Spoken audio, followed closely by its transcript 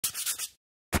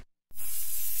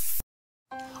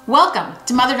Welcome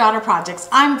to Mother-Daughter Projects.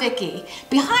 I'm Vicki.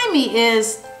 Behind me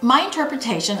is my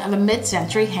interpretation of a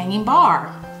mid-century hanging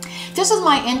bar. This was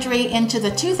my entry into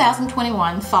the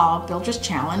 2021 Fall Builders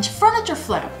Challenge Furniture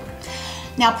Flip.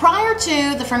 Now, prior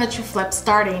to the Furniture Flip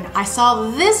starting, I saw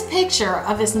this picture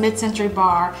of this mid-century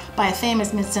bar by a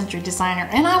famous mid-century designer,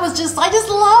 and I just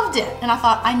loved it. And I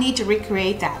thought, I need to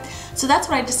recreate that. So that's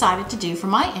what I decided to do for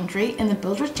my entry in the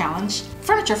Builders Challenge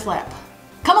Furniture Flip.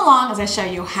 Come along as I show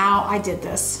you how I did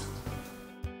this.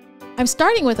 I'm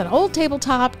starting with an old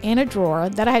tabletop and a drawer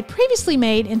that I had previously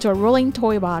made into a rolling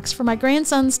toy box for my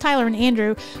grandsons Tyler and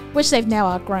Andrew, which they've now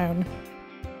outgrown.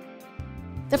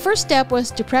 The first step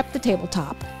was to prep the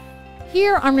tabletop.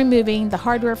 Here I'm removing the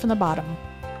hardware from the bottom.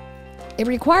 It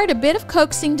required a bit of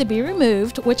coaxing to be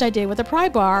removed, which I did with a pry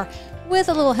bar with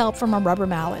a little help from a rubber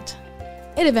mallet.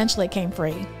 It eventually came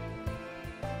free.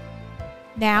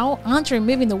 Now, on to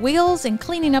removing the wheels and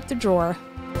cleaning up the drawer.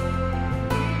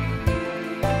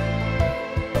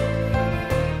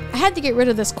 I had to get rid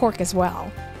of this cork as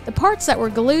well. The parts that were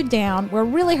glued down were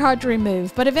really hard to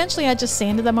remove, but eventually I just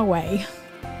sanded them away.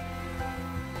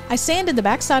 I sanded the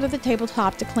back side of the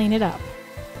tabletop to clean it up.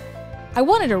 I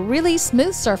wanted a really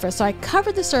smooth surface, so I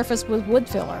covered the surface with wood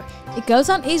filler. It goes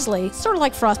on easily, sort of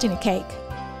like frosting a cake.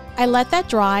 I let that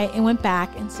dry and went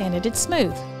back and sanded it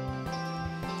smooth.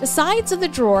 The sides of the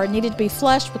drawer needed to be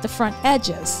flush with the front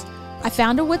edges. I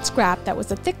found a wood scrap that was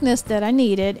the thickness that I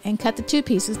needed and cut the two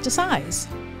pieces to size.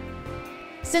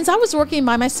 Since I was working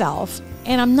by myself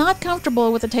and I'm not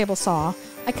comfortable with a table saw,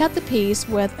 I cut the piece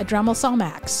with a Dremel Saw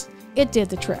Max. It did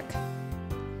the trick.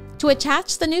 To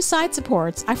attach the new side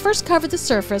supports, I first covered the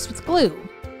surface with glue,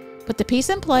 put the piece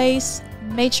in place,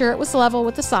 made sure it was level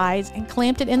with the sides and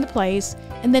clamped it into place,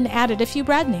 and then added a few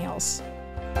brad nails.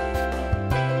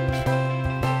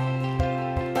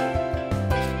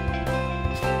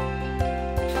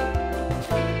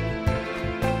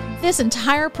 This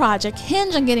entire project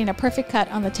hinged on getting a perfect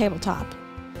cut on the tabletop.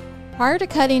 Prior to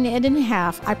cutting it in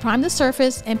half, I primed the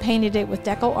surface and painted it with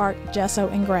Deco Art gesso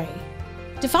and gray.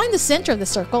 To find the center of the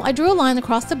circle, I drew a line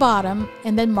across the bottom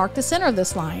and then marked the center of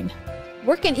this line.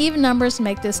 Work in even numbers to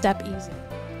make this step easy.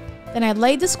 Then I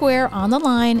laid the square on the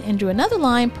line and drew another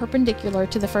line perpendicular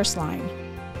to the first line.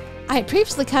 I had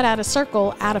previously cut out a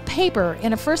circle out of paper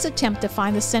in a first attempt to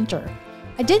find the center.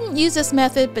 I didn't use this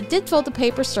method, but did fold the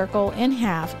paper circle in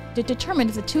half to determine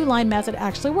if the two-line method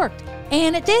actually worked.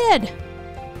 And it did!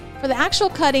 For the actual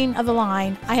cutting of the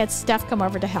line, I had Steph come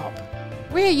over to help.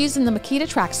 We are using the Makita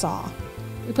track saw.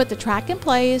 We put the track in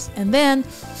place, and then,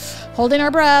 holding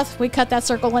our breath, we cut that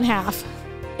circle in half.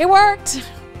 It worked!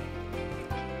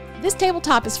 This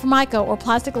tabletop is Formica or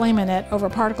plastic laminate over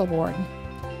particle board.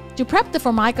 To prep the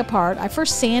Formica part, I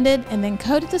first sanded and then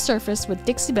coated the surface with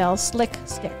Dixie Belle Slick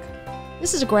Stick.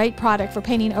 This is a great product for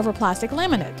painting over plastic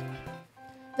laminate.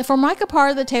 The Formica part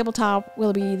of the tabletop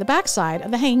will be the back side of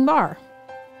the hanging bar.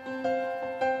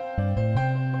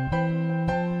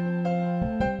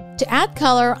 To add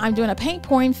color, I'm doing a paint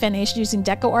pouring finish using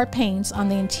Deco Art paints on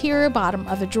the interior bottom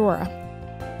of the drawer.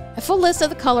 A full list of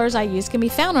the colors I use can be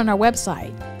found on our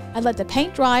website. I let the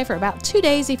paint dry for about 2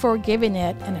 days before giving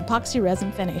it an epoxy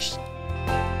resin finish.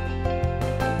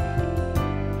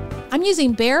 I'm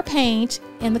using Behr paint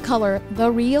in the color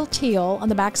The Real Teal on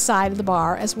the back side of the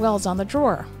bar as well as on the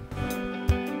drawer.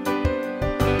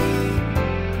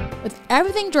 With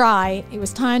everything dry, it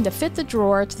was time to fit the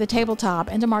drawer to the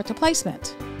tabletop and to mark the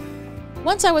placement.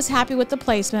 Once I was happy with the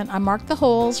placement, I marked the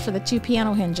holes for the two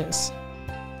piano hinges.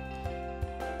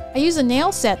 I used a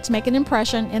nail set to make an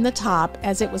impression in the top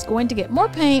as it was going to get more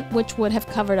paint, which would have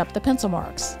covered up the pencil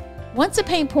marks. Once the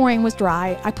paint pouring was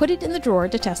dry, I put it in the drawer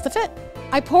to test the fit.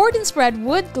 I poured and spread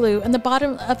wood glue in the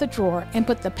bottom of the drawer and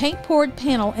put the paint poured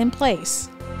panel in place.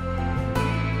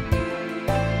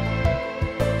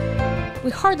 We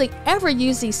hardly ever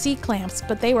use these C-clamps,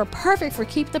 but they were perfect for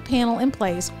keeping the panel in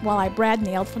place while I brad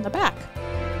nailed from the back.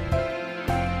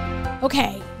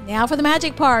 Okay, now for the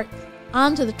magic part,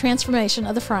 on to the transformation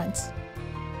of the fronts.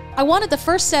 I wanted the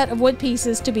first set of wood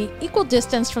pieces to be equal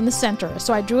distance from the center,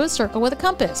 so I drew a circle with a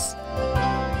compass.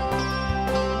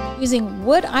 Using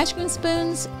wood ice cream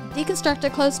spoons,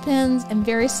 deconstructed clothespins, and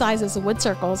various sizes of wood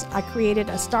circles, I created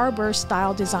a starburst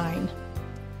style design.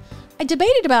 I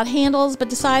debated about handles, but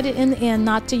decided in the end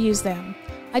not to use them.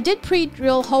 I did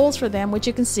pre-drill holes for them, which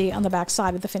you can see on the back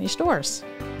side of the finished doors.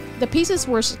 The pieces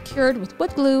were secured with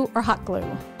wood glue or hot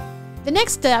glue. The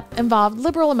next step involved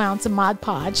liberal amounts of Mod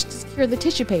Podge to secure the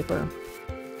tissue paper.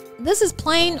 This is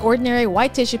plain, ordinary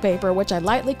white tissue paper, which I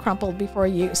lightly crumpled before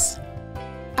use.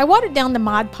 I watered down the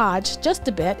Mod Podge just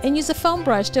a bit and used a foam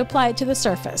brush to apply it to the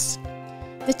surface.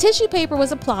 The tissue paper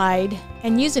was applied,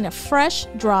 and using a fresh,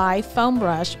 dry foam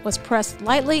brush was pressed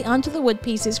lightly onto the wood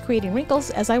pieces, creating wrinkles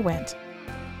as I went.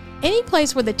 Any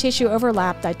place where the tissue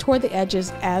overlapped, I tore the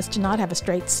edges as to not have a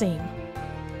straight seam.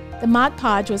 The Mod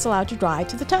Podge was allowed to dry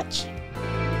to the touch.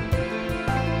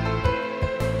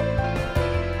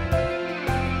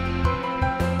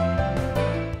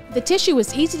 The tissue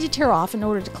was easy to tear off in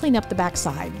order to clean up the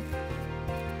backside.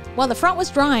 While the front was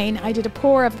drying, I did a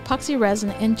pour of epoxy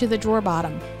resin into the drawer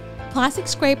bottom. A plastic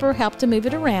scraper helped to move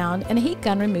it around, and a heat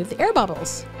gun removed the air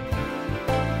bubbles.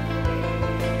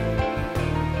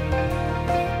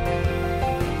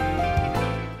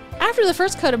 After the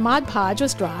first coat of Mod Podge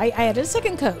was dry, I added a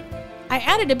second coat. I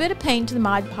added a bit of paint to the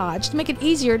Mod Podge to make it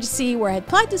easier to see where I had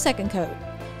applied the second coat.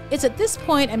 It's at this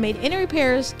point I made any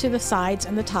repairs to the sides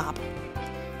and the top.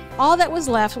 All that was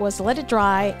left was to let it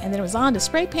dry, and then it was on to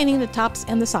spray painting the tops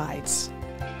and the sides.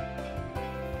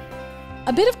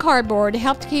 A bit of cardboard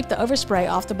helped to keep the overspray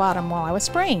off the bottom while I was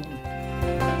spraying.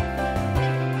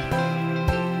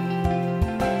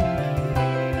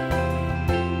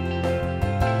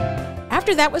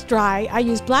 After that was dry, I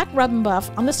used black rub and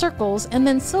buff on the circles and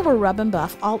then silver rub and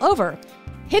buff all over,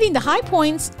 hitting the high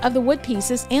points of the wood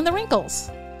pieces and the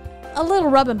wrinkles. A little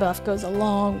rub and buff goes a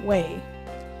long way.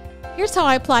 Here's how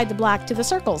I applied the black to the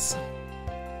circles.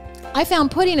 I found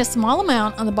putting a small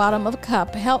amount on the bottom of a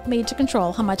cup helped me to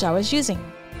control how much I was using.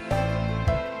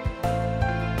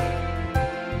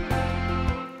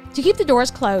 To keep the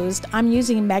doors closed, I'm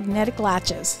using magnetic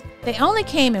latches. They only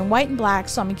came in white and black,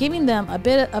 so I'm giving them a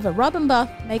bit of a rub and buff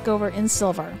makeover in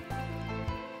silver.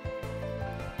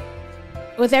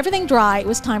 With everything dry, it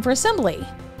was time for assembly.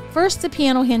 First, the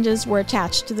piano hinges were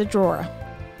attached to the drawer.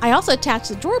 I also attached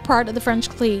the drawer part of the French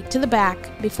cleat to the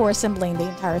back before assembling the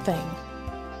entire thing.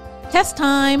 Test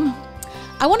time!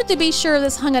 I wanted to be sure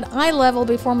this hung at eye level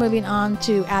before moving on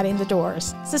to adding the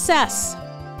doors. Success!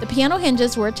 The piano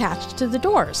hinges were attached to the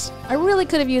doors. I really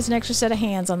could have used an extra set of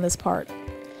hands on this part.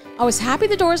 I was happy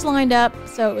the doors lined up,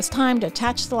 so it was time to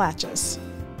attach the latches.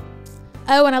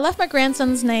 Oh, and I left my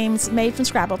grandson's names made from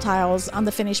Scrabble tiles on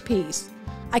the finished piece.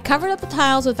 I covered up the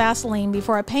tiles with Vaseline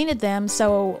before I painted them,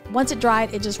 so once it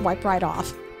dried, it just wiped right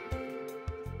off.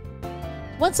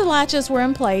 Once the latches were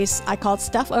in place, I called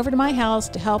stuff over to my house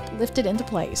to help lift it into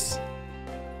place.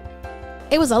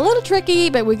 It was a little tricky,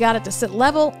 but we got it to sit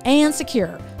level and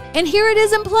secure. And here it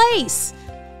is in place!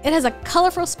 It has a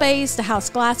colorful space to house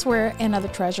glassware and other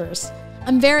treasures.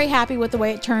 I'm very happy with the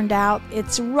way it turned out.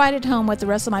 It's right at home with the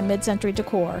rest of my mid-century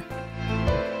decor.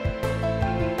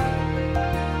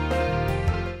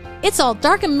 It's all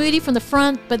dark and moody from the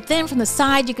front, but then from the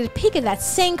side you get a peek of that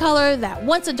same color that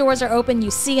once the doors are open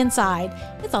you see inside.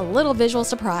 It's a little visual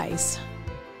surprise.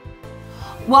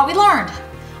 What we learned.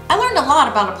 I learned a lot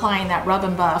about applying that rub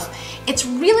and buff. It's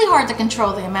really hard to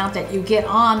control the amount that you get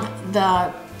on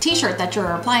the t-shirt that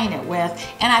you're applying it with,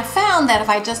 and I found that if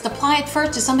I just apply it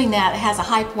first to something that has a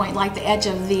high point like the edge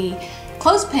of the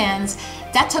clothespins,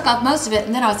 that took off most of it,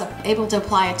 and then I was able to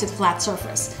apply it to the flat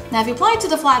surface. Now if you apply it to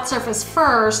the flat surface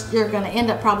first, you're going to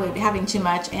end up probably having too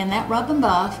much, and that rub and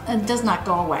buff does not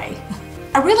go away.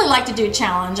 I really like to do a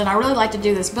challenge, and I really like to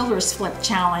do this Builder's Flip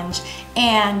challenge,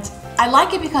 and I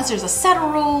like it because there's a set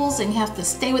of rules and you have to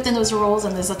stay within those rules,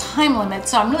 and there's a time limit,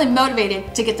 so I'm really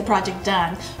motivated to get the project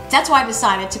done. That's why I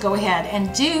decided to go ahead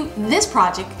and do this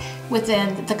project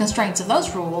within the constraints of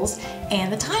those rules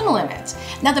and the time limit.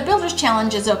 Now the Builder's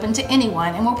Challenge is open to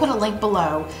anyone, and we'll put a link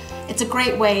below. It's a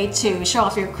great way to show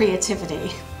off your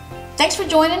creativity. Thanks for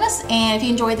joining us, and if you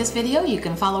enjoyed this video, you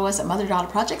can follow us at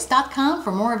motherdaughterprojects.com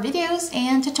for more videos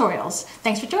and tutorials.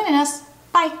 Thanks for joining us.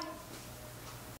 Bye.